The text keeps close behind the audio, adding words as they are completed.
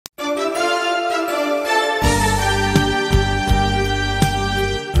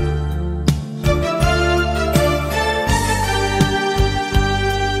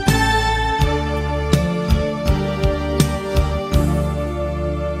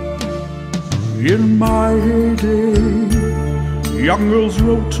In my heyday, young girls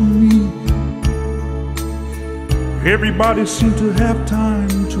wrote to me. Everybody seemed to have time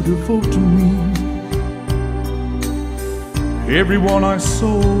to devote to me. Everyone I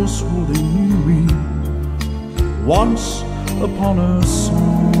saw swore they knew me. Once upon a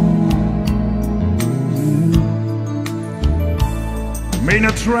song, main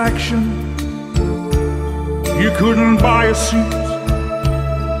attraction, you couldn't buy a seat.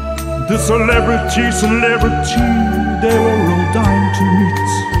 The celebrity, they were all dying to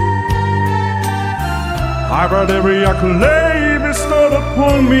meet. I've heard every accolade bestowed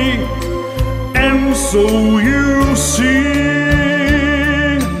upon me, and so you see,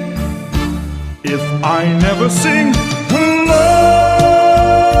 if I never sing another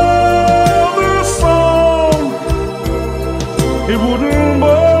song, it wouldn't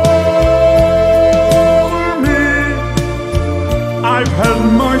bother me. I've had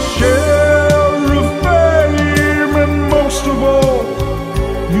my share of fame, and most of all,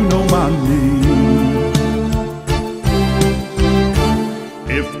 you know my name.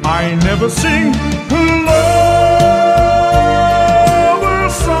 If I never sing another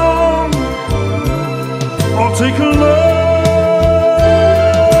song, I'll take another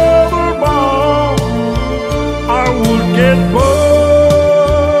bow. I would get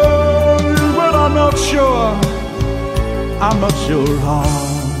bored, but I'm not sure how.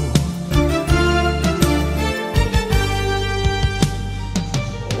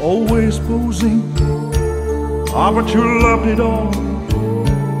 Always posing, but you loved it all.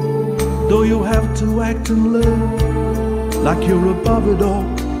 Though you have to act and live like you're above it all.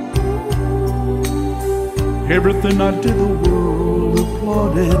 Everything I did, the world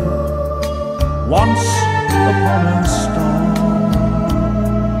applauded. Once upon a star,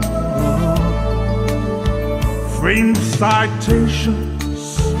 framed citations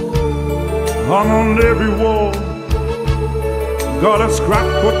hung on every wall. Got a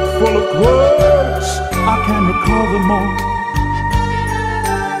scrapbook full of quotes, I can't recall them all.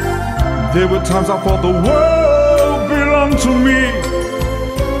 There were times I thought the world belonged to me,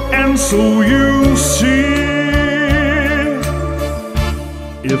 and so you see,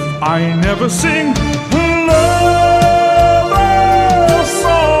 if I never sing